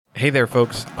Hey there,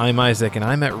 folks. I'm Isaac, and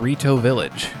I'm at Rito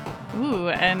Village. Ooh,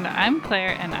 and I'm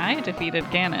Claire, and I defeated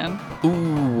Ganon.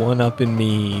 Ooh, one up in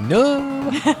me. No!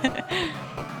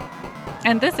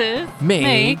 And this is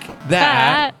Make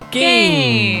That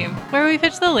Game! Where we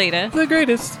pitch the latest The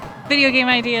greatest. video game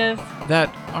ideas.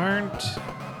 That aren't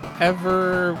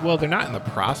ever... Well, they're not in the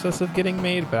process of getting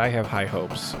made, but I have high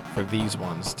hopes for these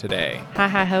ones today.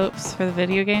 High hopes for the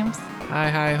video games.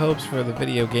 High hopes for the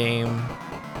video game.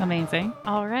 Amazing.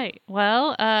 All right.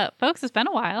 Well, folks, it's been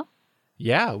a while.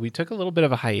 Yeah, we took a little bit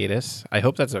of a hiatus. I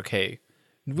hope that's okay.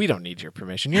 We don't need your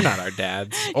permission. You're not our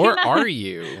dads. Or are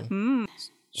you?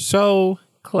 So,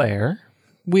 Claire,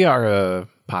 we are a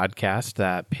podcast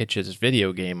that pitches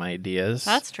video game ideas.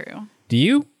 That's true. Do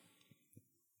you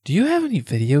have any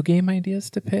video game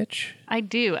ideas to pitch? I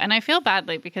do. And I feel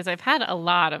badly because I've had a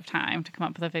lot of time to come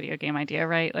up with a video game idea,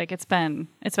 right? Like it's been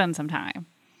some time.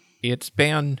 It's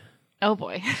been... Oh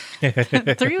boy,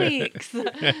 3 weeks. And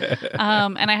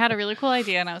I had a really cool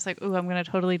idea and I was like, ooh, I'm going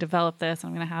to totally develop this.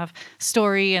 I'm going to have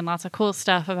story and lots of cool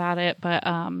stuff about it. But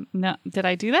no, did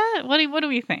I do that? What do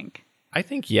we think? I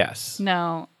think yes.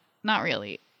 No, not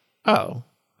really. Oh.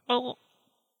 Oh.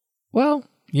 Well,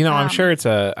 I'm sure it's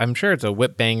a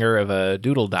whip banger of a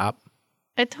doodle dop.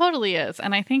 It totally is.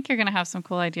 And I think you're going to have some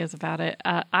cool ideas about it.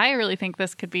 I really think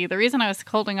this could be the reason I was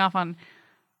holding off on.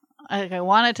 I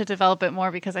wanted to develop it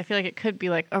more because I feel like it could be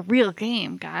like a real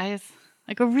game, guys.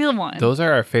 Like a real one. Those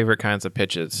are our favorite kinds of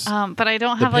pitches. But I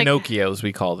don't have the Pinocchios,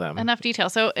 we call them. Enough detail.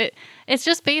 So it's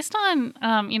just based on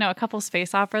a couple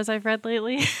space operas I've read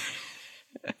lately.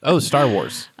 Oh, Star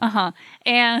Wars.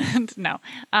 And no.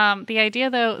 The idea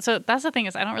though, so that's the thing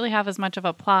is I don't really have as much of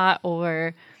a plot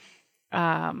or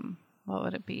what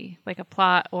would it be? Like a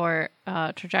plot or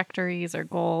trajectories or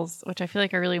goals, which I feel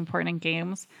like are really important in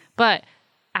games. But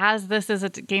as this is a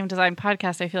game design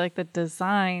podcast, I feel like the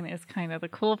design is kind of the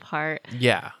cool part.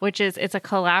 Yeah. Which is it's a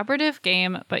collaborative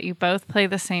game, but you both play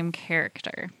the same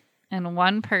character. And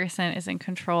one person is in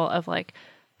control of like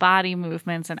body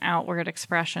movements and outward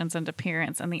expressions and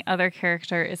appearance. And the other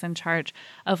character is in charge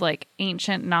of like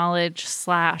ancient knowledge /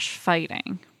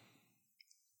 fighting.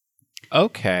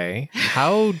 Okay.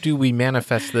 How do we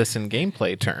manifest this in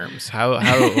gameplay terms?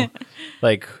 How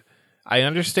like... I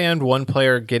understand one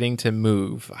player getting to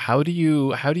move. How do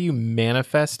you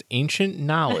manifest ancient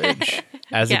knowledge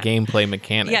as a gameplay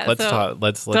mechanic? Yeah, let's talk.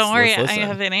 Let's don't worry, let's I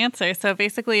have an answer. So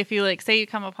basically, if you say you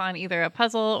come upon either a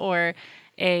puzzle or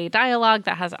a dialogue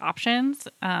that has options,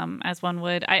 as one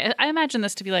would, I imagine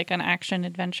this to be like an action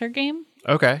adventure game.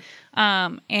 Okay.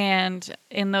 And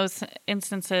in those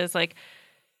instances, like.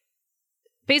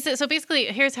 So basically,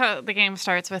 here's how the game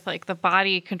starts with like the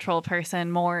body control person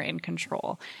more in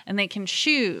control. And they can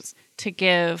choose to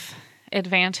give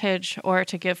advantage or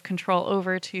to give control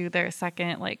over to their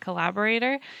second like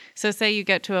collaborator. So say you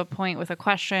get to a point with a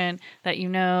question that you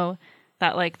know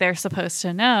that like they're supposed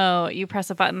to know, you press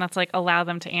a button that's like allow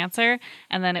them to answer.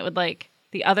 And then it would like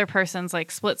the other person's like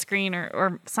split screen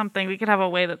or something. We could have a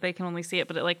way that they can only see it,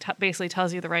 but it like basically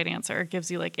tells you the right answer or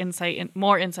gives you like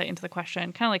more insight into the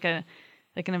question. Kind of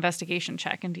like an investigation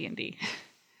check in D&D.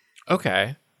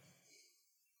 Okay.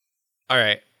 All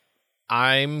right.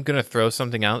 I'm going to throw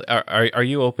something out. Are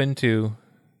you open to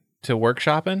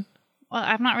workshopping? Well,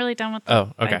 I'm not really done with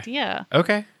the idea.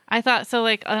 Okay. I thought, so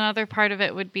like another part of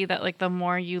it would be that like the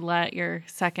more you let your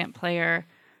second player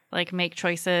like make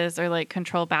choices or like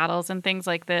control battles and things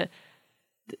like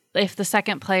if the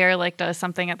second player like does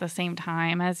something at the same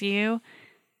time as you,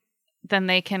 then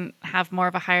they can have more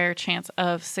of a higher chance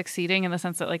of succeeding in the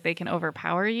sense that like they can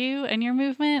overpower you and your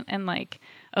movement and like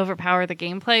overpower the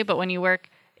gameplay. But when you work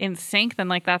in sync, then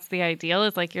like that's the ideal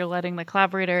is like you're letting the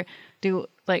collaborator do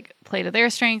like play to their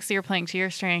strengths, you're playing to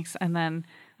your strengths, and then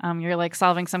you're like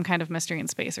solving some kind of mystery in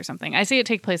space or something. I see it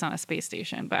take place on a space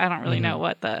station, but I don't really know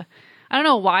I don't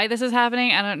know why this is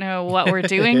happening. I don't know what we're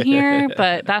doing here,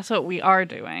 but that's what we are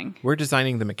doing. We're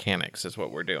designing the mechanics is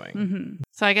what we're doing. Mm-hmm.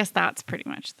 So I guess that's pretty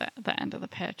much the end of the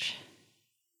pitch.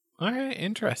 All right,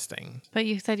 interesting. But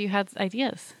you said you had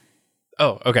ideas.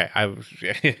 Oh, okay.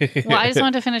 Well, I just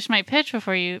wanted to finish my pitch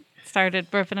before you started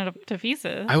burping it up to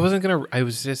pieces.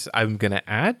 I'm going to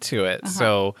add to it.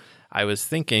 So I was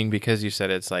thinking, because you said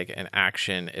it's like an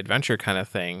action adventure kind of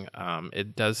thing,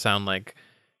 it does sound like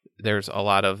there's a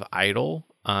lot of idle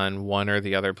on one or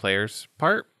the other player's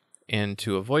part. And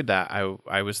to avoid that,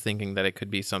 I was thinking that it could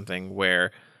be something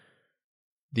where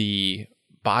the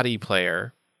body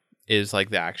player is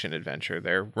like the action adventure.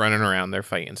 They're running around, they're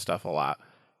fighting stuff a lot.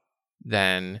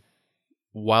 Then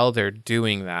while they're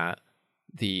doing that,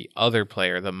 the other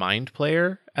player, the mind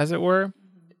player, as it were,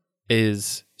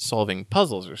 is solving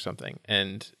puzzles or something.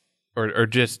 And or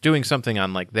just doing something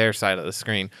on like their side of the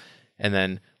screen, and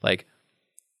then like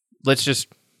let's just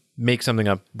make something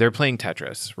up. They're playing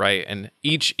Tetris, right? And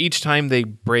each time they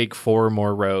break 4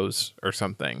 more rows or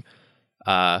something,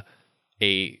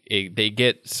 they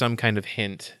get some kind of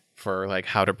hint for like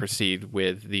how to proceed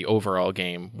with the overall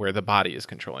game where the body is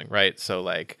controlling, right? So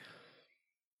like,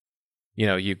 you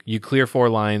know, you clear 4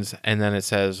 lines and then it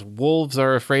says wolves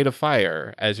are afraid of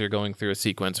fire as you're going through a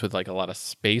sequence with like a lot of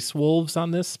space wolves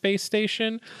on this space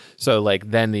station. So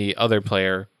like then the other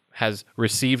player has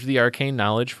received the arcane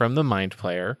knowledge from the mind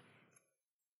player,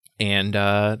 and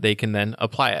they can then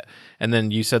apply it. And then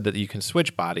you said that you can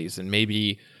switch bodies, and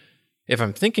maybe if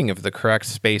I'm thinking of the correct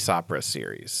space opera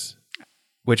series,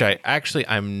 which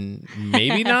I'm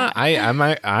maybe not. I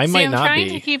might I'm not trying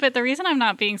be. to keep it. The reason I'm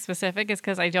not being specific is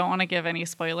because I don't want to give any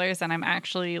spoilers, and I'm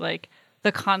actually like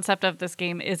the concept of this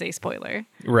game is a spoiler,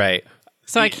 Right.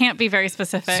 so I can't be very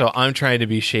specific. So I'm trying to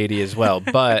be shady as well.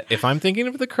 But if I'm thinking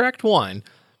of the correct one,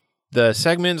 the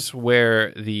segments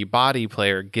where the body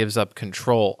player gives up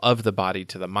control of the body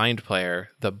to the mind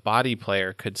player, the body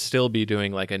player could still be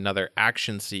doing like another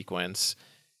action sequence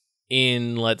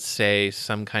in, let's say,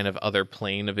 some kind of other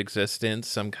plane of existence,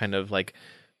 some kind of like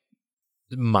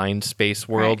mind space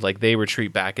world. Right. Like they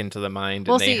retreat back into the mind,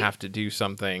 and they have to do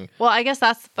something. Well, I guess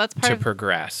that's part to of,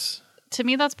 progress. To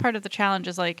me, that's part of the challenge.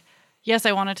 Is like, yes,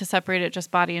 I wanted to separate it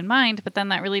just body and mind, but then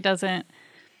that really doesn't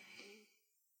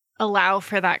allow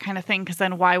for that kind of thing, because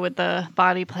then why would the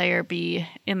body player be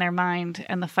in their mind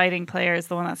and the fighting player is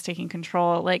the one that's taking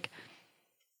control? Like,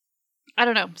 I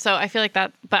don't know. So I feel like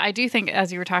that, but I do think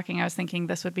as you were talking, I was thinking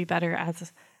this would be better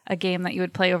as a game that you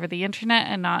would play over the internet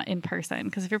and not in person.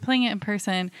 Because if you're playing it in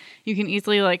person, you can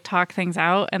easily like talk things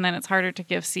out, and then it's harder to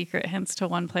give secret hints to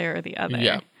one player or the other.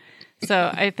 Yeah.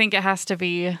 So I think it has to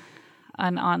be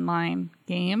an online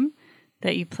game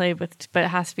that you play with, but it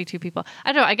has to be 2 people.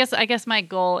 I don't know. I guess my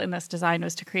goal in this design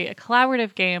was to create a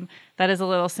collaborative game that is a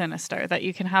little sinister, that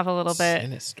you can have a little bit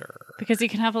sinister, because you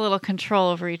can have a little control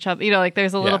over each other. You know, like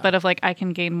there's a little bit of like I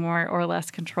can gain more or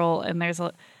less control, and there's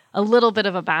a little bit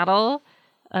of a battle,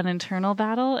 an internal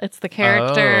battle. It's the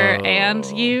character and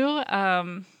you.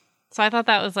 So I thought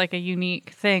that was like a unique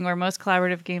thing where most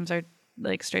collaborative games are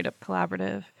like straight up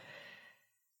collaborative,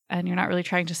 and you're not really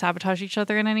trying to sabotage each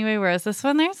other in any way. Whereas this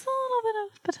one, there's a little bit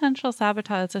of potential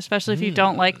sabotage, especially if you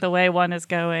don't like the way one is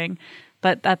going.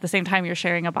 But at the same time, you're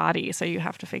sharing a body, so you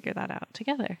have to figure that out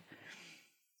together.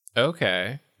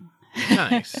 Okay.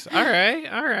 Nice. All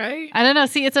right. I don't know.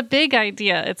 See, it's a big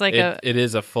idea. It's like it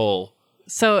is a full.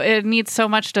 So it needs so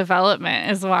much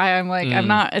development is why I'm like,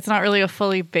 it's not really a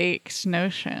fully baked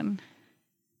notion.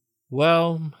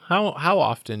 Well, how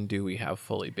often do we have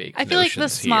fully baked I feel like the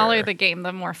smaller here? the game,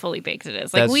 the more fully baked it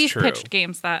is. Like That's we've true. pitched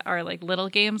games that are like little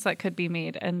games that could be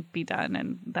made and be done,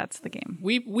 and that's the game.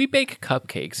 We bake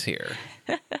cupcakes here.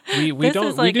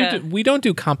 We don't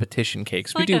do competition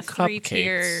cakes. We Like do a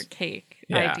 3-tier cupcakes. cake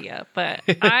Yeah. idea, but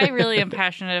I really am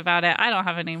passionate about it. I don't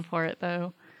have a name for it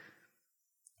though.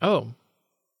 Oh,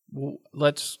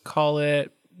 let's call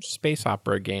it space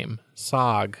opera game.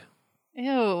 SOG.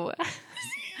 Ew.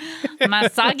 My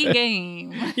soggy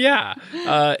game. Yeah.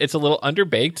 It's a little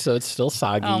underbaked, so it's still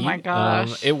soggy. Oh my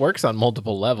gosh. It works on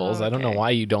multiple levels. Okay. I don't know why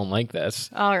you don't like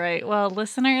this. All right. Well,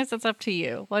 listeners, it's up to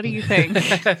you. What do you think?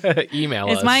 Email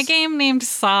us. Is my game named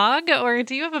SOG, or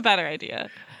do you have a better idea?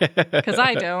 Because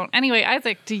I don't. Anyway,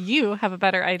 Isaac, do you have a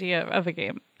better idea of a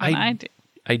game than I do?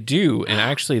 I do, and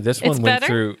actually this one went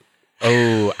through.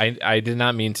 Oh, I did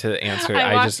not mean to answer.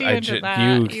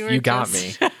 You got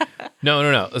me.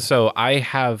 No. So I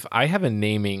have a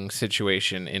naming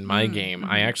situation in my game.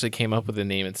 I actually came up with a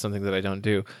name. It's something that I don't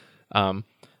do.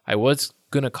 I was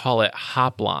gonna call it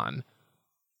Hoplon.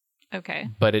 Okay.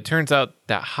 But it turns out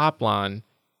that Hoplon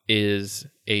is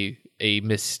a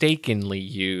mistakenly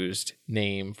used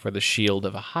name for the shield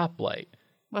of a hoplite.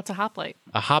 What's a hoplite?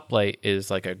 A hoplite is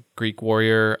like a Greek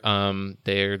warrior.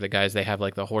 They're the guys, they have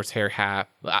like the horsehair hat,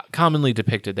 commonly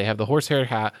depicted. They have the horsehair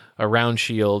hat, a round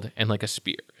shield, and like a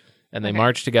spear. And they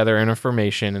march together in a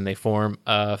formation, and they form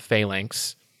a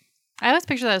phalanx. I always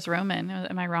picture that as Roman.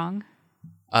 Am I wrong?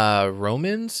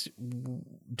 Romans,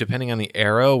 depending on the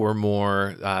era, were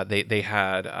more, they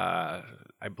had, I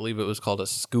believe it was called a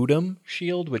scutum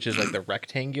shield, which is like the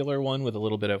rectangular one with a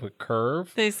little bit of a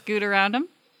curve. They scoot around them?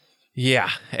 Yeah,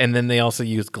 and then they also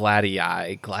use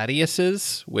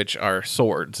gladiuses, which are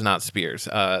swords, not spears.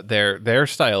 Their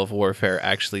style of warfare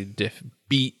actually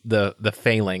beat the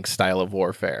phalanx style of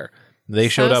warfare. They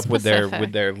showed up with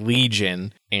their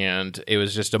legion, and it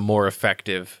was just a more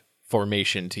effective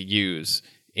formation to use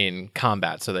in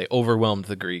combat. So they overwhelmed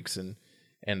the Greeks, and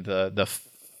the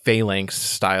phalanx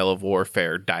style of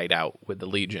warfare died out with the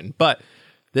Legion. But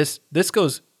this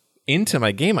goes into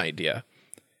my game idea,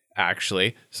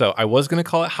 actually. So I was going to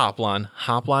call it Hoplon.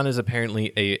 Hoplon is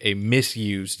apparently a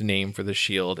misused name for the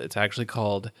shield. It's actually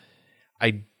called,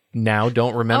 I now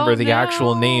don't remember the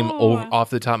actual name off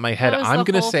the top of my head. I'm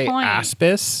going to say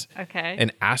Aspis. Okay.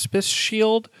 An Aspis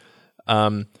shield.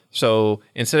 So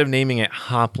instead of naming it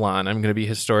Hoplon, I'm going to be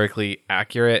historically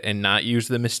accurate and not use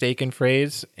the mistaken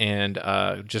phrase and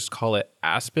just call it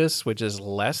Aspis, which is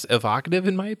less evocative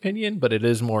in my opinion, but it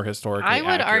is more historically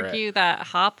accurate. I would argue that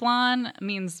Hoplon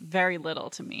means very little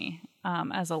to me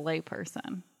as a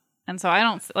layperson. And so I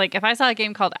don't, like, if I saw a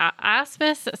game called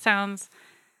Aspis, it sounds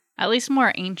at least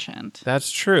more ancient.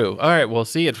 That's true. All right. Well,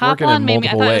 see, it's Hoplon working in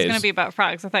multiple ways. I thought it was going to be about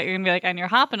frogs. I thought you were going to be like, and you're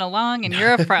hopping along and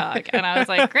you're a frog. And I was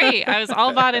like, great. I was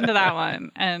all bought into that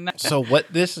one. And so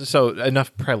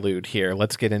enough prelude here.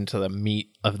 Let's get into the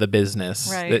meat of the business.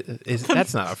 Right.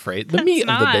 That's not a phrase. The meat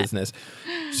of the business.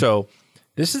 So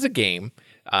this is a game.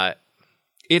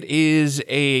 It is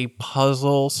a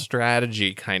puzzle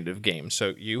strategy kind of game.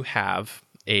 So you have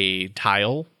a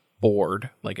tile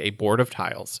board, like a board of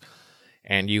tiles.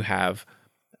 And you have,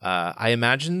 I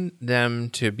imagine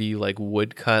them to be like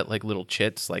woodcut, like little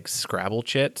chits, like Scrabble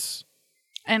chits.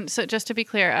 And so just to be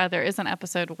clear, there is an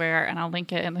episode where, and I'll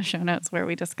link it in the show notes, where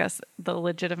we discuss the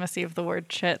legitimacy of the word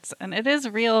chits. And it is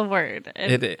a real word.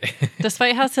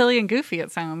 Despite how silly and goofy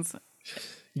it sounds.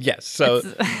 Yes.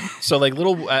 So like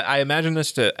little, I imagine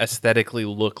this to aesthetically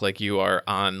look like you are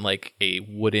on like a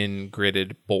wooden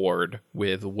gridded board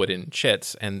with wooden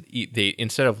chits. And they,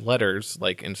 instead of letters,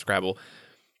 like in Scrabble,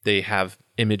 they have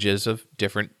images of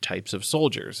different types of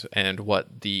soldiers. And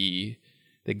what the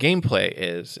gameplay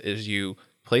is you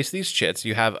place these chits.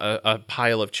 You have a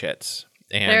pile of chits.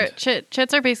 And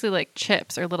chits are basically like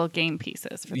chips or little game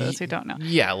pieces, for those who don't know.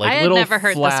 Yeah, like I had little never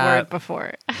heard this word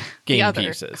before. Game the other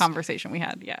pieces. Conversation we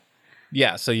had, yeah.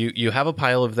 Yeah, so you have a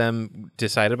pile of them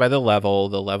decided by the level.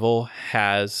 The level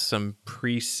has some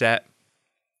preset.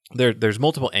 There's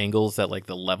multiple angles that like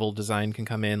the level design can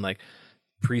come in, like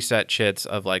preset chits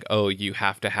of like, oh, you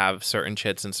have to have certain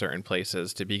chits in certain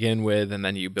places to begin with, and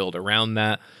then you build around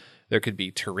that. There could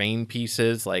be terrain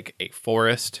pieces like a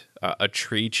forest, a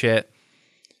tree chit.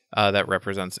 That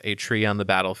represents a tree on the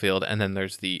battlefield, and then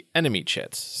there's the enemy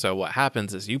chits. So what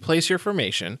happens is you place your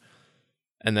formation,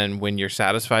 and then when you're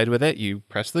satisfied with it, you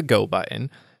press the go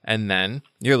button, and then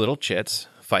your little chits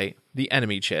fight the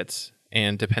enemy chits.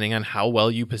 And depending on how well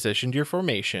you positioned your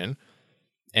formation,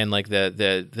 and like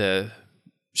the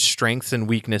strengths and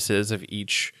weaknesses of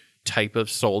each type of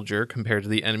soldier compared to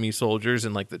the enemy soldiers,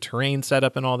 and like the terrain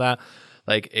setup and all that,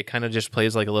 like it kind of just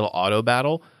plays like a little auto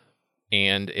battle.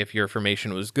 And if your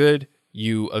formation was good,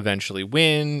 you eventually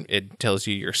win. It tells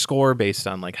you your score based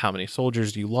on like how many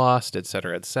soldiers you lost, et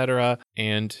cetera, et cetera.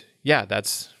 And yeah,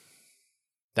 that's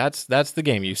the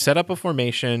game. You set up a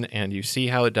formation and you see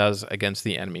how it does against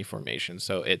the enemy formation.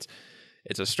 So it's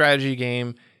a strategy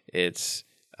game. It's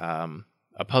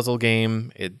a puzzle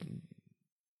game. It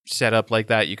set up like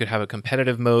that. You could have a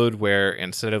competitive mode where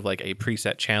instead of like a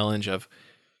preset challenge of,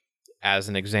 as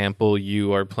an example,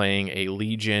 you are playing a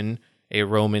legion, a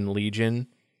Roman legion.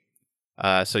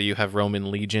 So you have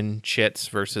Roman legion chits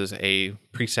versus a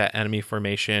preset enemy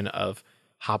formation of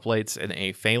hoplites and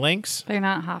a phalanx. They're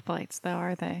not hoplites, though,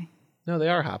 are they? No, they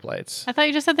are hoplites. I thought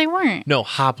you just said they weren't. No,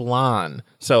 hoplon.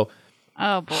 So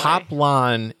oh, boy.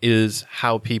 Hoplon is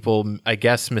how people, I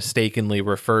guess, mistakenly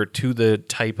refer to the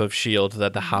type of shield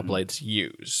that the hoplites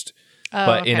used. Oh,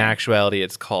 but okay. in actuality,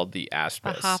 it's called the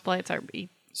Aspis. The hoplites are...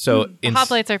 So the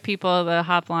hoplites are people. The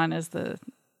hoplon is the...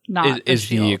 Not is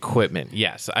the equipment,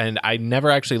 yes. And I never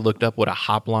actually looked up what a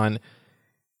hoplon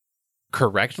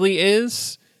correctly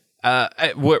is.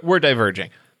 We're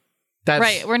diverging. That's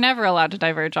right. We're never allowed to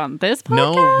diverge on this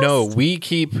podcast. No. We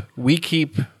keep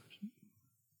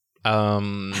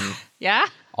yeah,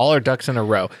 all our ducks in a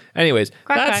row. Anyways,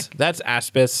 quack. That's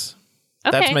Aspis.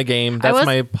 Okay. That's my game. That's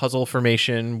my puzzle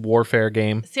formation warfare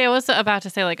game. See, I was about to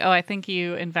say, like, oh, I think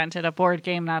you invented a board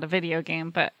game, not a video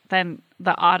game. But then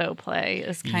the autoplay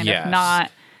is kind of not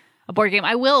a board game.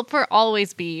 I will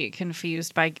always be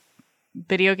confused by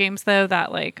video games, though,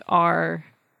 that like are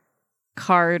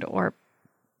card or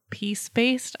piece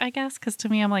based, I guess. Because to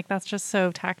me, I'm like, that's just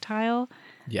so tactile.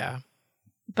 Yeah.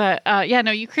 But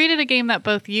you created a game that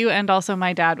both you and also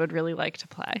my dad would really like to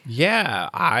play. Yeah,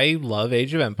 I love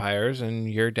Age of Empires,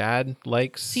 and your dad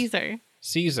likes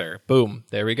Caesar. Boom.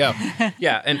 There we go.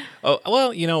 Yeah, and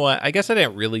you know what? I guess I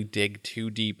didn't really dig too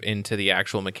deep into the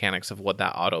actual mechanics of what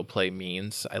that autoplay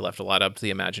means. I left a lot up to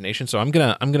the imagination. So I'm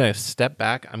gonna step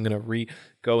back. I'm gonna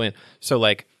go in. So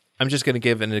like I'm just going to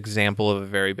give an example of a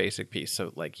very basic piece.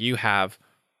 So like you have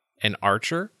an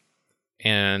archer,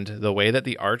 and the way that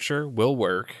the archer will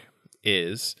work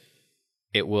is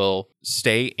it will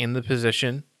stay in the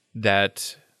position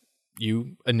that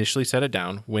you initially set it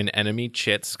down. When enemy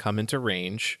chits come into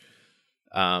range,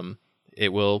 it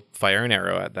will fire an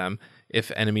arrow at them.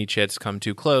 If enemy chits come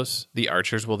too close, the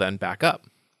archers will then back up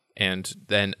and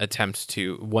then attempt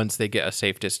to, once they get a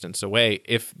safe distance away,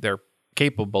 if they're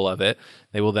capable of it,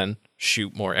 they will then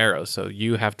shoot more arrows. So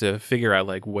you have to figure out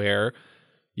like where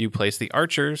you place the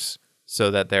archers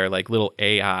so that their like little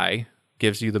AI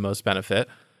gives you the most benefit.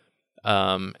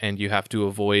 And you have to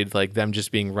avoid like them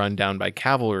just being run down by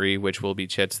cavalry, which will be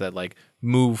chits that like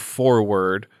move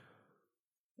forward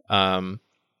at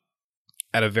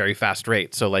a very fast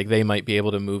rate. So like they might be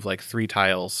able to move like 3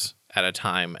 tiles at a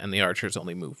time, and the archers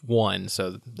only move 1.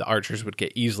 So the archers would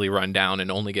get easily run down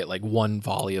and only get like 1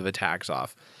 volley of attacks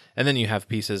off. And then you have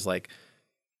pieces like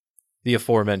the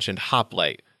aforementioned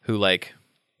hoplite, who like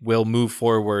will move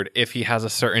forward if he has a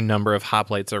certain number of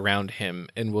hoplites around him,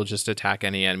 and will just attack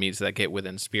any enemies that get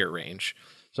within spear range.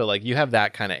 So like you have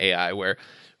that kind of AI where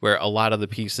a lot of the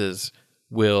pieces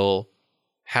will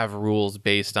have rules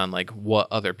based on like what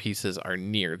other pieces are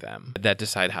near them that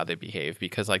decide how they behave,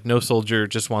 because like no soldier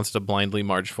just wants to blindly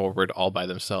march forward all by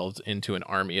themselves into an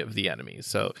army of the enemy.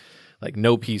 So like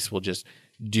no piece will just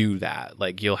do that.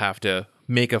 Like you'll have to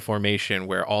make a formation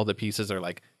where all the pieces are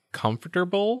like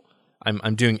comfortable.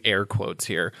 I'm doing air quotes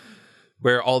here,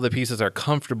 where all the pieces are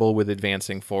comfortable with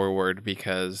advancing forward,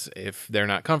 because if they're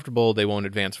not comfortable, they won't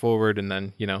advance forward, and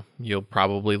then, you know, you'll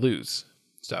probably lose.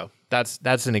 So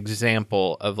that's an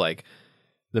example of like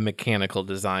the mechanical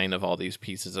design of all these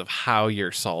pieces, of how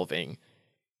you're solving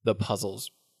the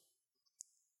puzzles,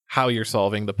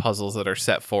 that are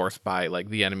set forth by like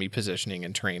the enemy positioning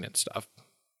and terrain and stuff.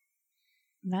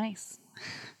 Nice.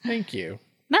 Thank you.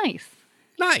 Nice.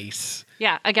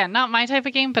 Yeah, again, not my type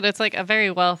of game, but it's like a very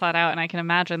well thought out, and I can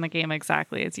imagine the game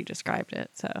exactly as you described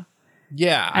it. So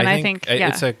yeah, and I think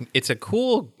it's a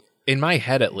cool, in my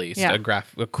head at least, a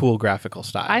cool graphical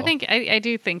style. I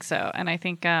do think so, and I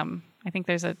think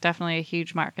there's definitely a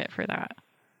huge market for that.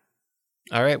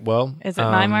 All right, well, is it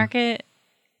my market,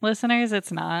 listeners?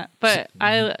 It's not, but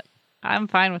I'm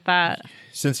fine with that.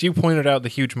 Since you pointed out the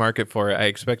huge market for it, I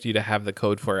expect you to have the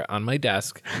code for it on my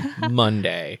desk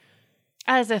Monday.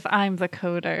 As if I'm the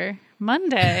coder.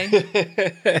 Monday.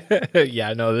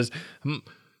 Yeah, no, this.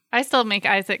 I still make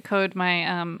Isaac code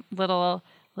my little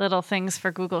things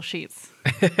for Google Sheets.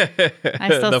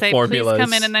 I still say, formulas. Please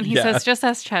come in, and then he says, just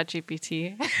ask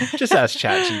ChatGPT. Just ask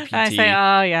ChatGPT. I say,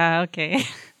 oh yeah, okay.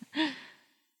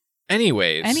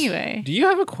 Anyway, do you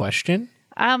have a question?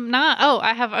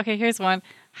 I have. Okay, here's one.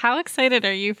 How excited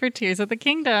are you for Tears of the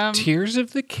Kingdom? Tears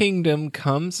of the Kingdom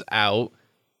comes out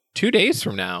 2 days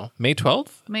from now, May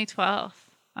 12th. May 12th.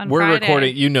 We're Friday.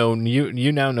 Recording.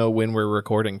 You now know when we're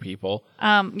recording, people.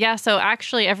 Yeah. So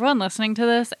actually, everyone listening to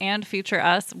this and future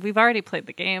us, we've already played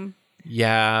the game.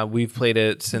 Yeah, we've played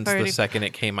it since the second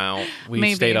it came out.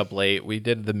 We stayed up late. We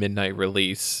did the midnight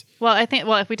release. Well,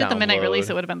 if we did the midnight release,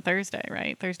 it would have been Thursday,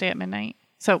 right? Thursday at midnight.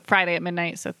 So Friday at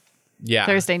midnight. So yeah,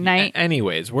 Thursday night.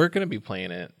 Anyways, we're gonna be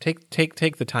playing it.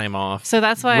 Take the time off. So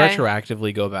that's why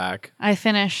retroactively go back. I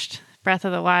finished Breath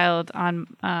of the Wild on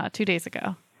 2 days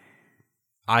ago.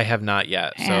 I have not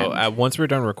yet. So once we're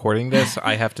done recording this,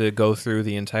 I have to go through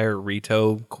the entire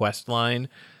Rito quest line.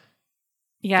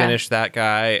 Yeah. Finish that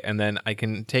guy, and then I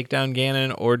can take down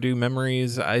Ganon or do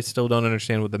memories. I still don't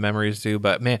understand what the memories do,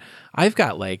 but man, I've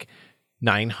got like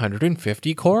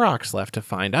 950 Koroks left to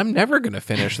find. I'm never going to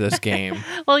finish this game.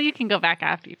 Well, you can go back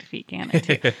after you defeat Ganon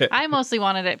too. I mostly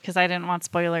wanted it because I didn't want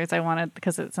spoilers. I wanted,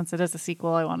 since it is a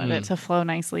sequel, I wanted it to flow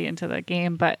nicely into the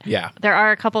game. But yeah, there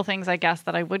are a couple things I guess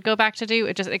that I would go back to do.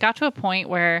 It got to a point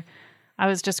where I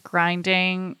was just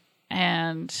grinding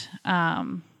and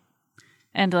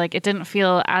like it didn't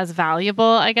feel as valuable,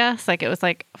 I guess. Like it was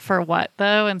like, for what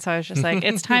though? And so I was just like,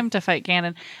 it's time to fight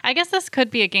Ganon. I guess this could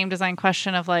be a game design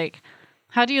question of like,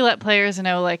 how do you let players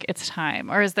know like it's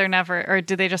time, or is there never, or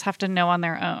do they just have to know on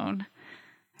their own?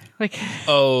 Like,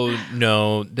 oh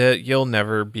no, that you'll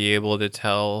never be able to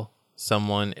tell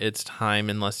someone it's time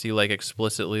unless you like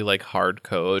explicitly like hard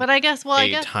code. But I guess,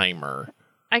 timer.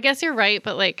 I guess you're right,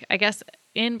 but like I guess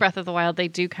in Breath of the Wild they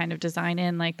do kind of design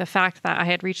in like the fact that I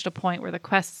had reached a point where the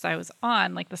quests I was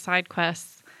on, like the side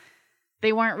quests,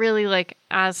 they weren't really like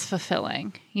as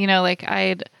fulfilling. You know, like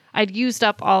I'd used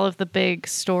up all of the big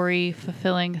story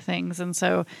fulfilling things. And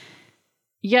so,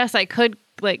 yes, I could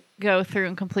like go through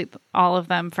and complete all of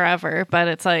them forever, but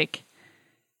it's like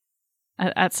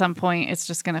at some point it's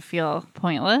just going to feel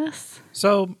pointless.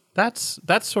 So that's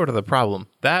sort of the problem.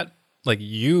 That, like,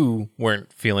 you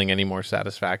weren't feeling any more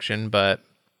satisfaction, but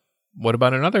what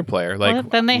about another player? Like, well,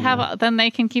 then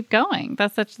they can keep going.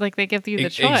 That's such, like, they give you the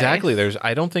choice. Exactly.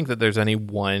 I don't think that there's any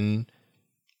one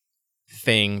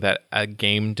thing that a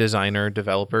game designer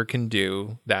developer can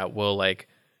do that will, like,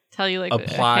 tell you, like,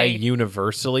 apply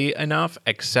universally enough,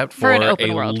 except for an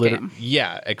open world game.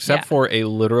 Yeah, except for a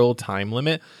literal time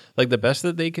limit. Like, the best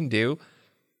that they can do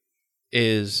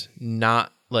is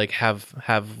not, like, have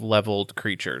leveled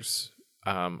creatures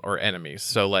or enemies.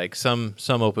 So, like, some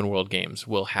open world games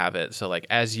will have it. So, like,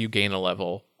 as you gain a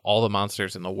level, all the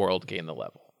monsters in the world gain the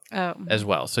level as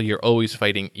well. So you're always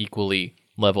fighting equally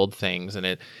leveled things,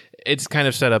 and it's kind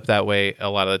of set up that way a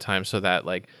lot of the time, so that,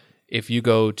 like, if you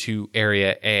go to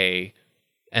area A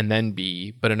and then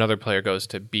B, but another player goes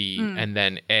to B and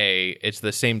then A, it's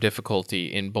the same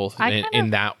difficulty in both in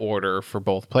that order for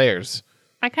both players.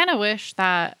 I kind of wish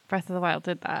that Breath of the Wild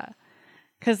did that,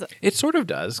 because it sort of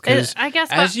does. Because I guess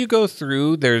as you go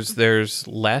through, there's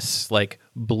less, like,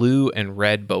 blue and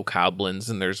red bokoblins,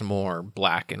 and there's more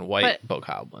black and white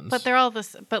bokoblins. But they're all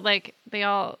this. But, like, they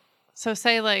all. So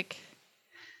say, like,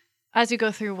 as you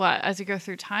go through what? As you go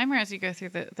through time, or as you go through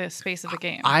the space of the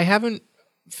game? I haven't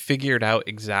figured out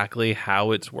exactly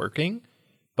how it's working,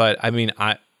 but I mean,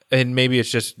 and maybe it's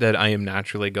just that I am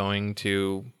naturally going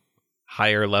to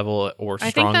higher level or stronger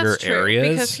I think that's true, areas.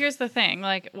 Because here's the thing,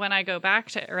 like, when I go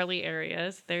back to early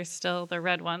areas, there's still the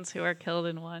red ones who are killed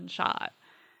in one shot.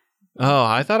 Oh,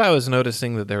 I thought I was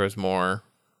noticing that there was more.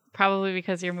 Probably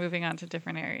because you're moving on to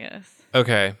different areas.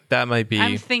 Okay, that might be.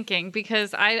 I'm thinking,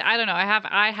 because I don't know.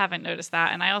 I haven't noticed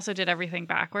that, and I also did everything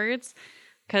backwards,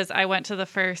 because I went to the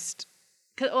first.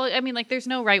 Well, I mean, like, there's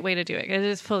no right way to do it. It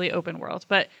is fully open world,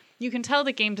 but you can tell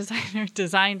the game designer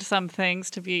designed some things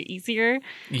to be easier.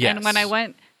 Yes. And when I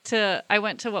went to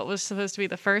what was supposed to be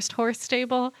the first horse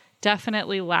stable,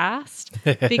 definitely last,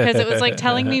 because it was, like,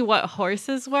 telling me what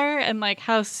horses were and, like,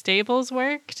 how stables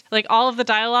worked. Like, all of the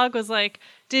dialogue was like,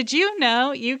 did you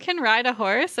know you can ride a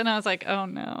horse? And I was like, oh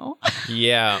no.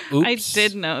 Yeah. Oops. I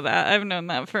did know that. I've known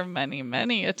that for many,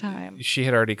 many a time. She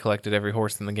had already collected every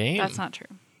horse in the game. That's not true.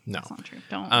 No. That's not true.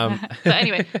 Don't. But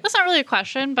anyway, that's not really a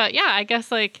question. But yeah, I guess,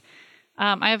 like,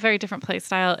 I have very different play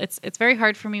style. It's very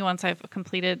hard for me once I've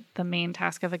completed the main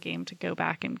task of a game to go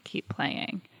back and keep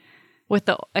playing, with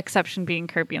the exception being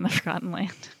Kirby and the Forgotten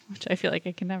Land, which I feel like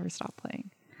I can never stop playing.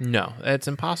 No, it's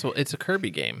impossible. It's a Kirby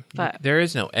game. But there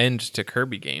is no end to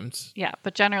Kirby games. Yeah,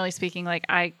 but generally speaking, like,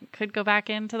 I could go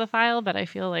back into the file, but I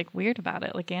feel, like, weird about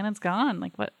it. Like, Ganon's gone.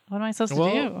 Like, what am I supposed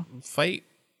to do? Fight.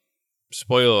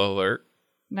 Spoiler alert.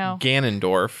 No.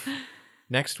 Ganondorf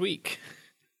next week.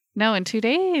 No, in 2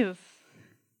 days.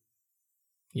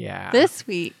 Yeah. This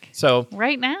week. So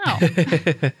right now.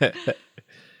 But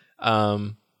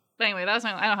anyway, that was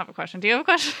I don't have a question. Do you have a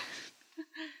question?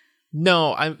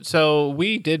 No, so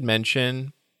we did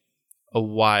mention a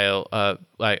while,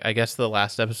 I guess the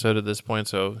last episode at this point,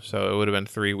 so it would have been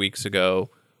 3 weeks ago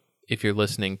if you're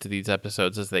listening to these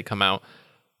episodes as they come out.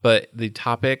 But the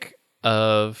topic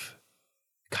of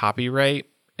copyright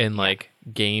and, like,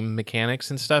 game mechanics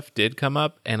and stuff did come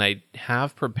up, and I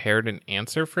have prepared an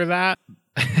answer for that.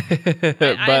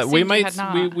 But we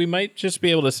might just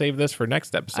be able to save this for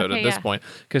next episode at this point,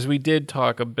 because we did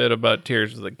talk a bit about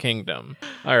Tears of the Kingdom.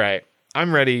 All right,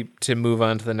 I'm ready to move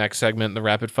on to the next segment, the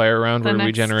rapid fire round, where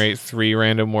we generate 3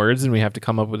 random words and we have to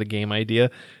come up with a game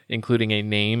idea, including a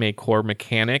name, a core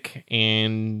mechanic,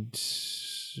 and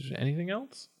anything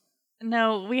else.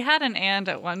 No, we had an and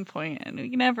at one point and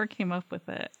we never came up with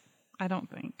it, I don't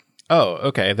think. Oh,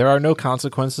 okay. There are no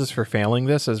consequences for failing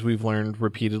this, as we've learned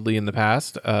repeatedly in the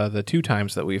past. The 2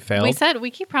 times that we've failed, we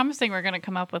keep promising we're going to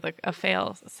come up with a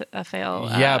fail.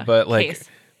 Yeah, but case.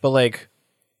 like,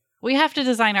 we have to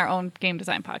design our own game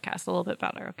design podcast a little bit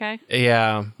better. Okay.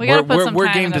 Yeah,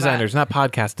 we're game designers, not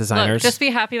podcast designers. Look, just be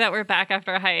happy that we're back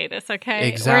after a hiatus. Okay.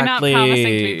 Exactly. We're not promising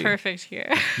to be perfect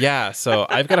here. Yeah. So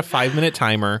I've got a 5-minute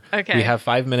timer. Okay. We have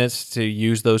 5 minutes to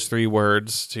use those 3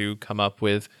 words to come up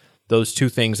with those 2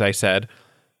 things I said,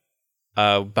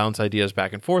 bounce ideas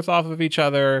back and forth off of each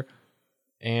other.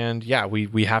 And yeah,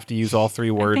 we have to use all 3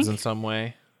 words in some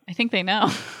way. I think they know.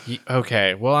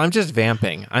 Okay. Well, I'm just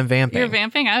vamping. I'm vamping. You're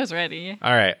vamping? I was ready.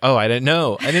 All right. Oh, I didn't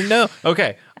know.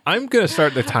 Okay. I'm going to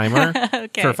start the timer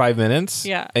for 5 minutes.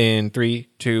 Yeah. In 3,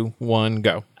 2, 1,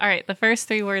 go. All right. The first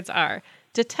 3 words are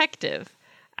detective,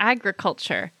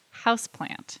 agriculture,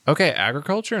 houseplant. Okay,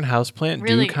 agriculture and houseplant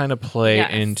Really, do kind of play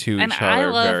yes. into and each I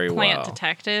other love very plant well.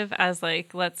 detective as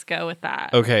like, let's go with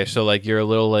that. Okay, so like you're a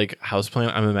little like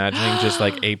houseplant. I'm imagining just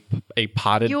like a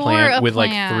potted You're plant a with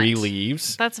like plant. 3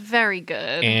 leaves, That's very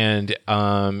good. and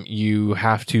you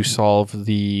have to solve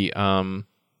the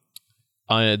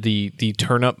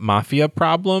turnip mafia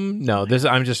problem. No, this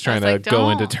I'm just trying to go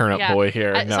into Turnip Boy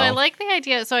here. No, So I like the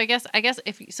idea. So I guess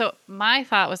my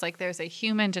thought was like there's a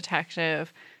human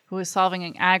detective who is solving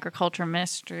an agriculture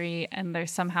mystery and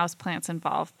there's some houseplants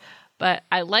involved. But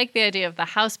I like the idea of the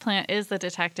houseplant is the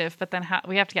detective, but then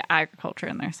we have to get agriculture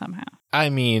in there somehow. I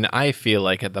mean, I feel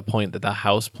like at the point that the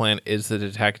houseplant is the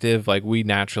detective, like we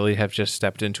naturally have just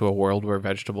stepped into a world where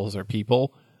vegetables are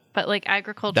people. But like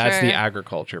agriculture, that's the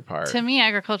agriculture part. To me,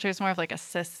 agriculture is more of like a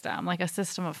system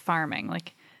of farming.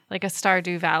 Like a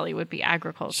Stardew Valley would be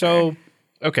agriculture. So,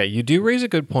 okay, you do raise a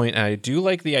good point, and I do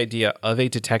like the idea of a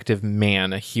detective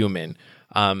man, a human.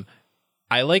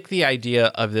 I like the idea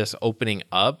of this opening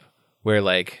up where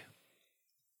like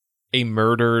a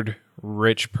murdered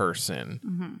rich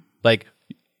person, like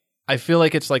I feel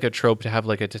like it's like a trope to have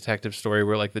like a detective story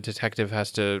where like the detective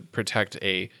has to protect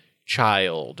a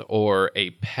child or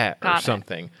a pet or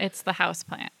something. It's the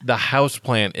houseplant. The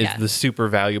houseplant is the super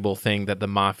valuable thing that the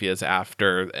mafia is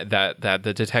after, that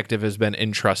the detective has been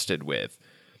entrusted with.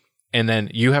 And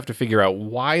then you have to figure out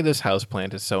why this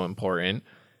houseplant is so important,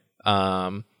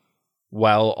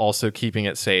 while also keeping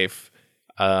it safe.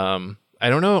 I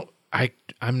don't know.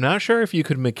 I'm not sure if you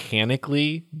could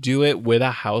mechanically do it with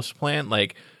a houseplant.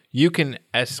 Like you can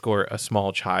escort a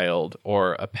small child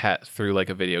or a pet through like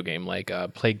a video game, like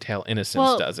Plague Tale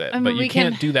Innocence does it. But you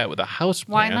can't do that with a houseplant.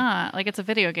 Why not? Like it's a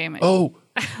video game. Oh,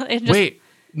 wait.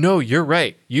 No, you're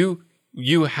right. You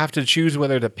have to choose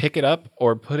whether to pick it up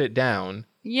or put it down.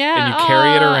 Yeah, and you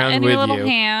carry it around and with your little you,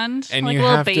 hand, and like you a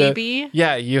little have baby.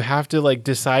 You have to like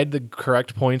decide the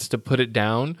correct points to put it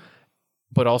down,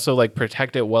 but also like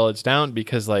protect it while it's down,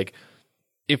 because like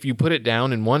if you put it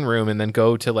down in one room and then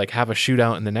go to like have a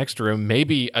shootout in the next room,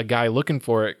 maybe a guy looking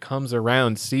for it comes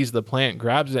around, sees the plant,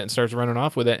 grabs it, and starts running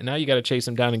off with it, and now you got to chase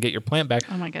him down and get your plant back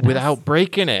without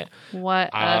breaking it.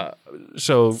 What a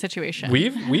situation.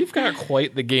 We've got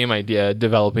quite the game idea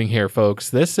developing here,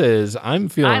 folks. I'm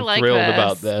feeling thrilled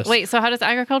about this. Wait, so how does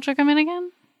agriculture come in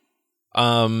again?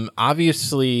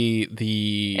 Obviously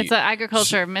it's an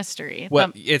agriculture mystery.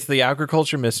 Well, it's the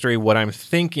agriculture mystery. What I'm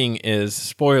thinking is,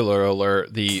 spoiler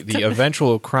alert, the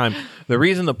eventual crime. The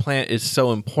reason the plant is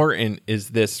so important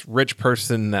is this rich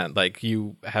person that like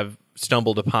you have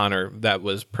stumbled upon or that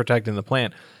was protecting the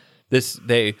plant.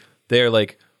 They're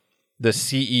like the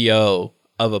CEO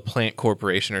of a plant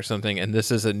corporation or something, and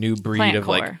this is a new breed of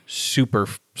like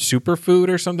superfood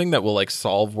or something that will like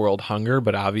solve world hunger,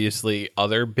 but obviously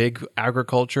other big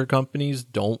agriculture companies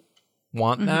don't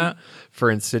want that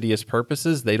for insidious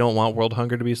purposes. They don't want world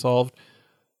hunger to be solved,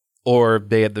 or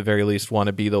they at the very least want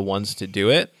to be the ones to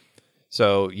do it.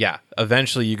 So yeah,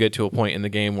 eventually you get to a point in the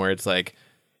game where it's like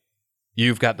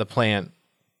you've got the plant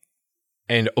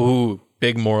and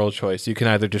big moral choice. You can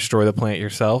either destroy the plant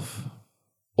yourself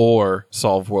or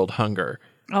solve world hunger.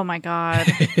 Oh my god.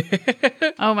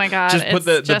 Oh my god. Just put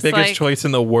the biggest choice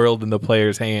in the world in the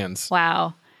player's hands.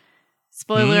 Wow.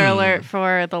 Spoiler alert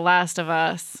for The Last of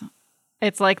Us.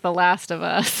 It's like The Last of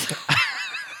Us.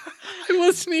 I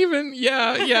wasn't even you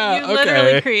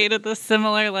literally created this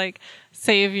similar like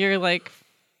save your like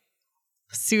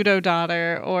pseudo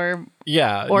daughter or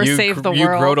save the world. You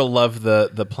grow to love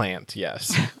the plant,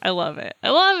 yes. I love it.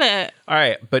 All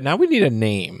right, but now we need a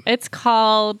name. It's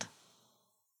called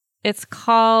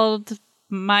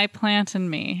My Plant and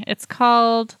Me. It's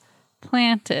called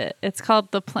Plant It. It's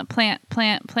called the plant.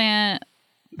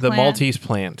 The Maltese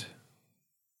plant.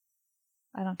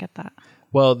 I don't get that.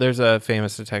 Well, there's a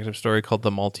famous detective story called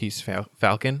The Maltese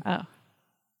Falcon. Oh.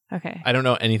 Okay. I don't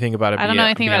know anything about it. I don't know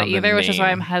anything about it either, which is why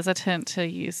I'm hesitant to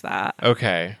use that.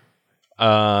 Okay.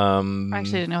 I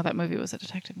actually didn't know that movie was a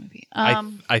detective movie.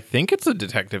 I think it's a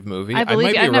detective movie. I believe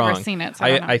might be I've wrong. never seen it. So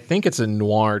I think it's a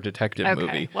noir detective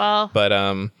movie. Well, but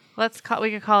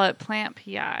we could call it Plant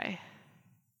PI.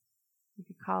 We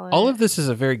could call it. All of this is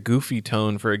a very goofy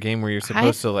tone for a game where you're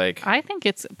supposed to like. I think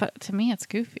but to me, it's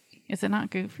goofy. Is it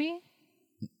not goofy?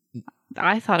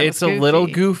 I thought it's a little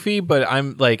goofy, but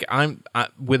I'm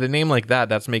with a name like that,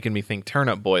 that's making me think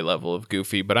Turnip Boy level of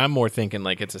goofy. But I'm more thinking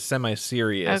like it's a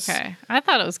semi-serious. Okay, I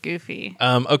thought it was goofy.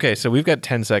 Okay, so we've got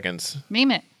 10 seconds.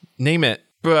 Name it.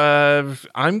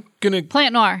 I'm gonna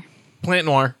Plant Noir. Plant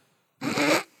Noir.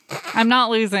 I'm not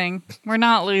losing. We're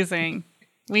not losing.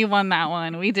 We won that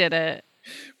one. We did it.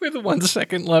 With 1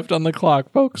 second left on the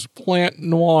clock, folks, Plant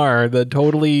Noir, the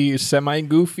totally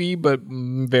semi-goofy but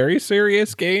very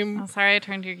serious game. I'm sorry I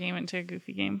turned your game into a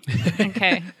goofy game.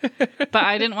 Okay. But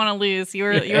I didn't want to lose. You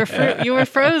were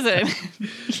frozen.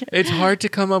 It's hard to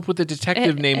come up with a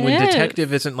detective name when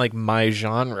detective isn't like my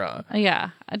genre.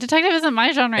 Yeah. A detective isn't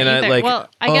my genre And either.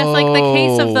 I guess like the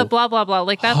case of the blah, blah, blah.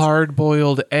 Like that's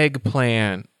hard-boiled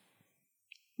eggplant.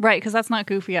 right, because that's not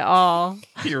goofy at all.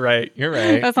 You're right.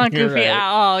 That's not goofy at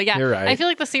all. Yeah. You're right. I feel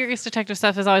like the serious detective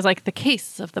stuff is always like the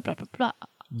case of the blah, blah, blah.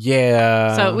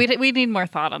 Yeah. So we need more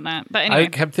thought on that. But anyway. I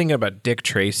kept thinking about Dick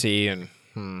Tracy and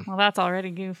Well, that's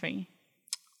already goofy.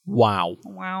 Wow.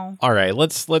 All right,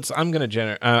 let's I'm going to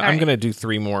generate I'm going to do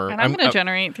 3 more. And I'm going to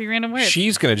generate 3 random words.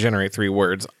 She's going to generate 3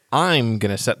 words. I'm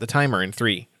going to set the timer in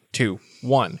 3, 2,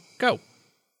 1. Go.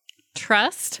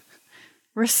 Trust,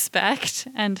 respect,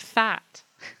 and fat.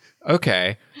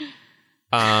 Okay.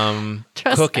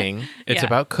 Cooking. It's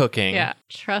about cooking. Yeah.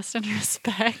 Trust and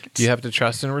respect. You have to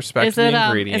trust and respect the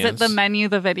ingredients. Is it the menu,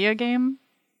 the video game?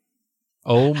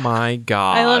 Oh my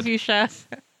God. I love you, chef.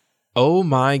 Oh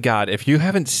my God. If you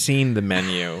haven't seen the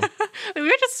menu. We were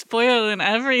just spoiling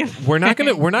everything. We're not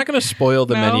gonna spoil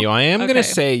the menu. I am gonna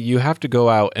say you have to go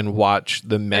out and watch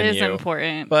the menu. It is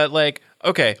important. But like,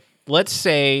 okay, let's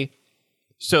say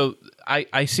so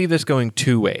I see this going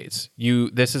 2 ways.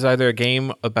 This is either a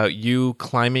game about you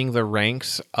climbing the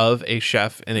ranks of a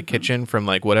chef in a kitchen from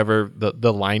like whatever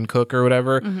the line cook or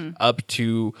whatever up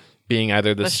to being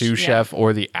either the sous chef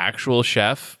or the actual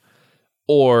chef,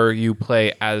 or you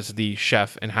play as the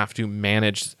chef and have to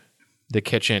manage the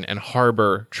kitchen and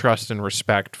harbor trust and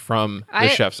respect from the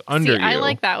chefs under you. I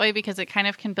like that way because it kind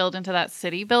of can build into that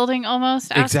city building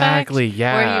almost aspect. Exactly,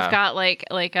 yeah. Where you've got like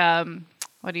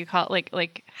what do you call it?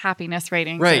 Like happiness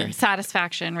ratings or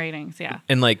satisfaction ratings, yeah.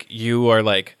 And like you are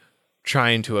like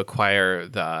trying to acquire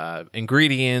the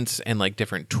ingredients and like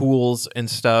different tools and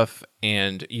stuff,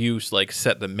 and you like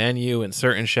set the menu, and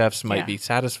certain chefs might be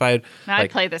satisfied. I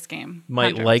play this game.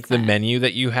 Might 100%. like the menu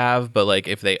that you have, but like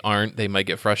if they aren't, they might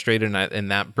get frustrated,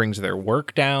 and that brings their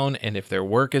work down. And if their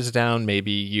work is down, maybe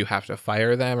you have to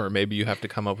fire them, or maybe you have to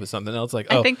come up with something else.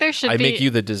 Like, I think there should be... make you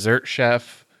the dessert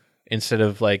chef instead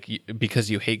of like because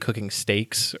you hate cooking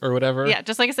steaks or whatever. Yeah,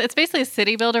 just like I said, it's basically a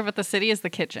city builder, but the city is the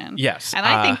kitchen. Yes, and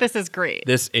I think this is great.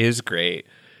 This is great.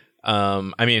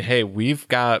 I mean, hey, we've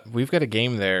got a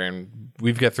game there, and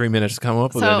we've got 3 minutes to come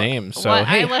up with a name. So,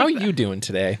 hey, how are you doing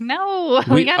today? No,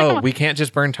 we can't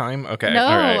just burn time. Okay, no.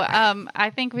 All right. I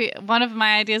think one of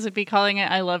my ideas would be calling it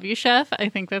 "I Love You, Chef." I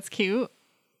think that's cute.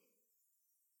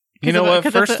 You know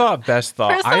what? First thought, best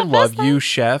thought. I Love You,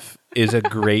 Chef is a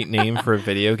great name for a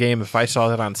video game. If I saw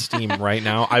that on Steam right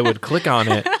now, I would click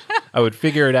on it. I would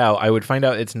figure it out. I would find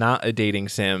out it's not a dating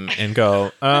sim and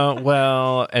go,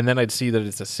 well, and then I'd see that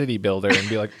it's a city builder and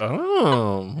be like,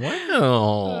 oh,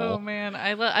 wow. Oh, man.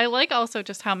 I like also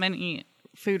just how many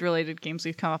food-related games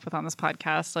we've come up with on this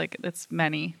podcast. Like, it's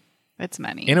many. It's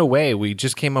many. In a way, we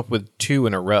just came up with 2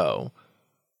 in a row.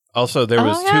 Also, there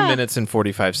was 2 minutes and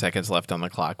 45 seconds left on the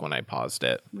clock when I paused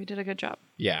it. We did a good job.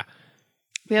 Yeah.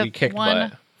 We have kicked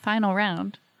one final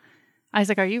round.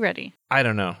 Isaac, are you ready? I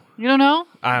don't know. You don't know?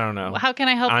 I don't know. How can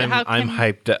I help? I'm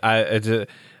hyped.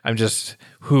 I'm just,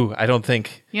 I don't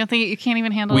think. You don't think you can't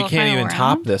even handle we can't even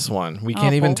top this one. We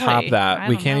can't even top that.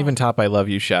 We can't even top I Love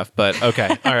You, Chef. But okay.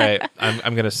 All right.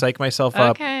 I'm going to psych myself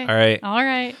up. Okay. All right. All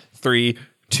right. 3,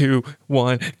 2,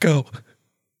 1, go.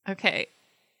 Okay.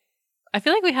 I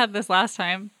feel like we had this last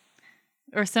time,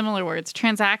 or similar words.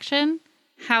 Transaction,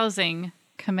 housing,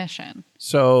 commission.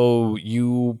 So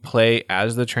you play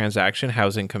as the Transaction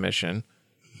Housing Commission,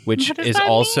 which is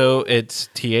also it's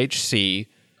THC.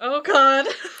 Oh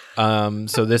God.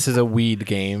 So this is a weed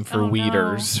game for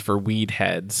weeders, for weed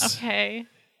heads. Okay.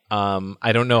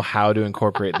 I don't know how to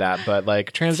incorporate that, but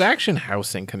like Transaction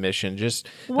Housing Commission,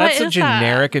 that's a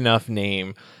generic enough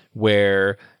name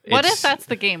where. What if that's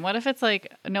the game? What if it's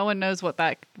like no one knows what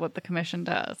the commission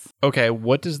does? Okay,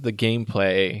 what does the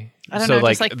gameplay? I don't know.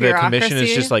 Like, just like the commission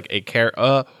is just like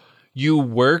a you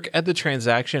work at the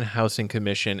Transaction Housing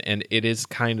Commission, and it is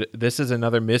this is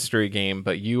another mystery game,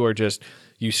 but you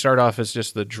start off as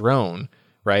just the drone,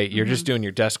 right? You're just doing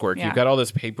your desk work. Yeah. You've got all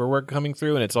this paperwork coming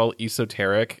through, and it's all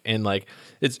esoteric, and like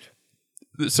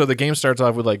so the game starts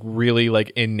off with like really like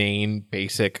inane,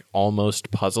 basic, almost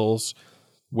puzzles.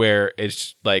 Where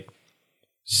it's like,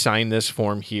 sign this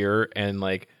form here, and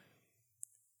like,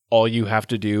 all you have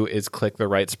to do is click the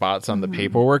right spots on the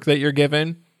paperwork that you're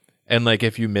given. And like,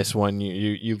 if you miss one,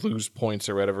 you lose points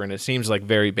or whatever. And it seems like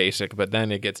very basic, but then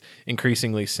it gets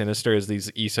increasingly sinister as these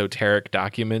esoteric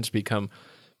documents become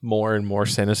more and more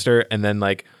sinister. And then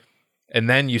like, And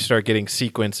then you start getting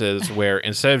sequences where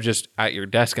instead of just at your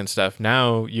desk and stuff,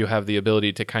 now you have the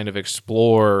ability to kind of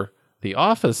explore the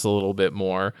office a little bit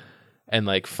more and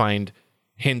like find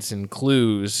hints and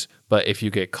clues. But if you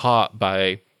get caught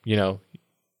by, you know,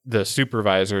 the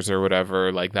supervisors or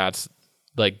whatever, like that's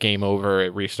like game over.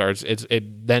 It restarts.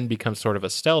 It then becomes sort of a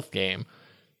stealth game.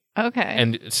 Okay.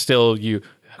 And still you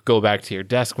go back to your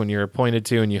desk when you're appointed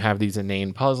to, and you have these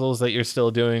inane puzzles that you're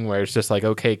still doing where it's just like,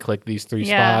 okay, click these 3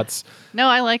 spots. No,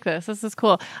 I like this. This is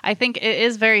cool. I think it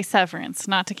is very Severance,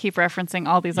 not to keep referencing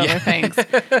all these other things,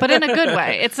 but in a good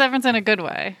way. It's Severance in a good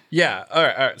way. Yeah. All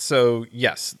right. So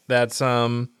yes, that's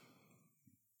I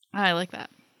like that.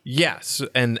 yes,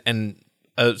 and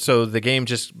so the game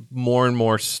just more and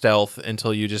more stealth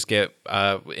until you just get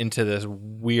into this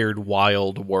weird,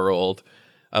 wild world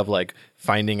of like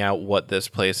finding out what this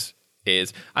place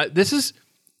is. This is,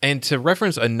 and to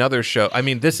reference another show, I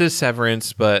mean, this is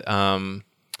Severance, but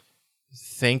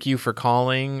Thank You for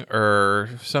Calling or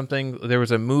something. There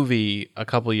was a movie a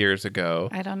couple years ago.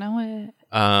 I don't know it.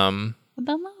 I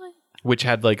don't know it. Which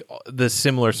had like the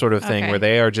similar sort of thing where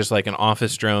they are just like an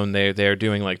office drone. They're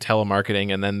doing like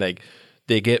telemarketing, and then they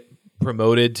get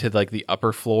promoted to like the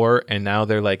upper floor, and now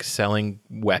they're like selling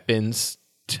weapons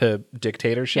to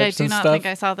dictatorships. Yeah, I do and not stuff. think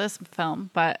I saw this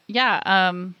film, but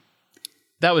yeah.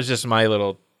 That was just my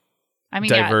little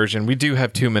diversion. We do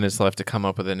have 2 minutes left to come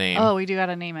up with a name. Oh, we do got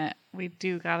to name it.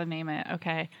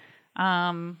 Okay.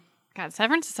 God,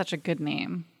 Severance is such a good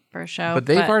name for a show. But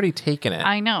they've already taken it.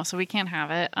 I know, so we can't have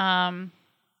it.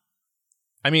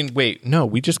 I mean, wait, no,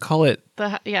 we just call it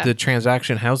the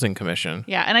Transaction Housing Commission.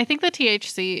 Yeah, and I think the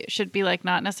THC should be like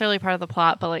not necessarily part of the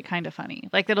plot, but like kind of funny.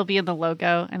 Like it'll be in the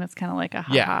logo, and it's kind of like a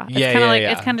haha.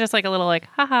 It's kind of just like a little like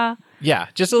haha. Yeah,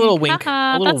 just a little wink.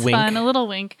 Haha, a little that's wink. fun. A little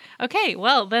wink. Okay,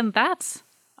 well then that's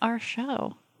our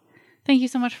show. Thank you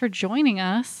so much for joining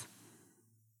us.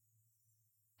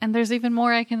 And there's even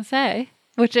more I can say,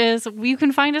 which is you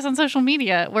can find us on social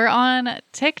media. We're on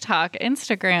TikTok,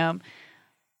 Instagram,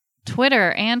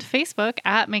 Twitter, and Facebook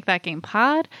at Make That Game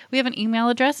Pod. We have an email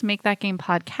address,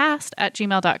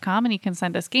 makethatgamepodcast@gmail.com, and you can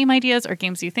send us game ideas or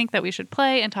games you think that we should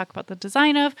play and talk about the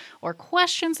design of, or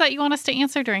questions that you want us to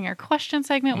answer during our question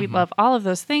segment. We'd love all of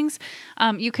those things.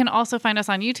 You can also find us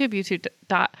on YouTube,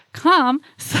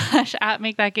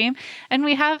 youtube.com/@makethatgame. And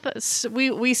we have,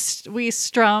 we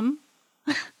strum.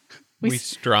 We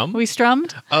strum? We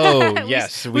strummed. Oh,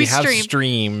 yes. we have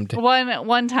streamed.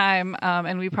 One time,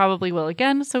 and we probably will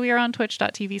again. So we are on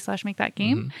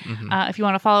twitch.tv/makethatgame. If you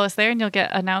want to follow us there, and you'll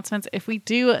get announcements if we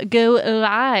do go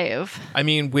live. I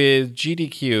mean, with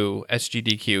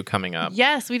SGDQ coming up.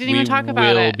 Yes, we didn't even talk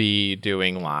about it. We will be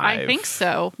doing live. I think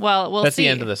so. Well, we'll see. That's the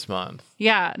end of this month.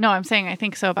 Yeah. No, I'm saying I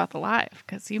think so about the live,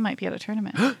 because you might be at a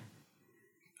tournament.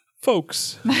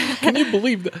 Folks, can you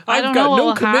believe that? I've got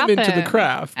no commitment to the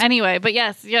craft. Anyway, but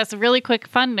yes, a really quick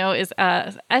fun note is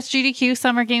SGDQ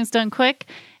Summer Games Done Quick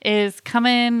is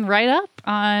coming right up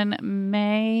on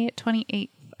May 28th,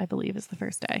 I believe is the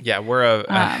first day. Yeah, we're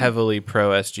a heavily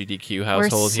pro SGDQ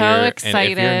household we're so here.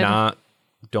 excited. And if you're not,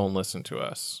 don't listen to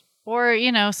us. Or,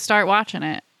 start watching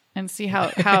it and see how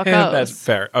it goes. That's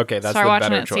fair. Okay, that's Start the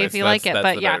watching better it, choice. see if you like it. That's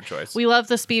But the yeah, better choice. we love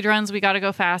the speed runs. We got to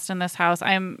go fast in this house.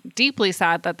 I'm deeply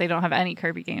sad that they don't have any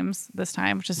Kirby games this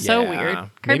time, which is so weird.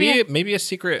 Kirby, maybe a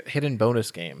secret hidden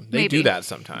bonus game. They do that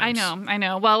sometimes. I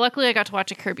know. Well, luckily I got to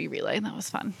watch a Kirby relay, and that was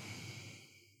fun.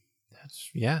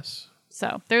 Yes.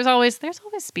 So there's always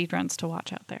speed runs to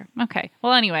watch out there. Okay.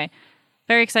 Well, anyway,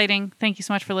 very exciting. Thank you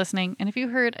so much for listening. And if you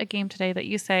heard a game today that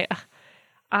you say,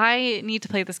 I need to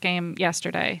play this game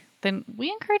yesterday, then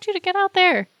we encourage you to get out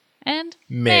there and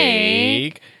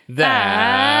make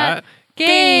that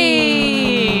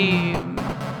game.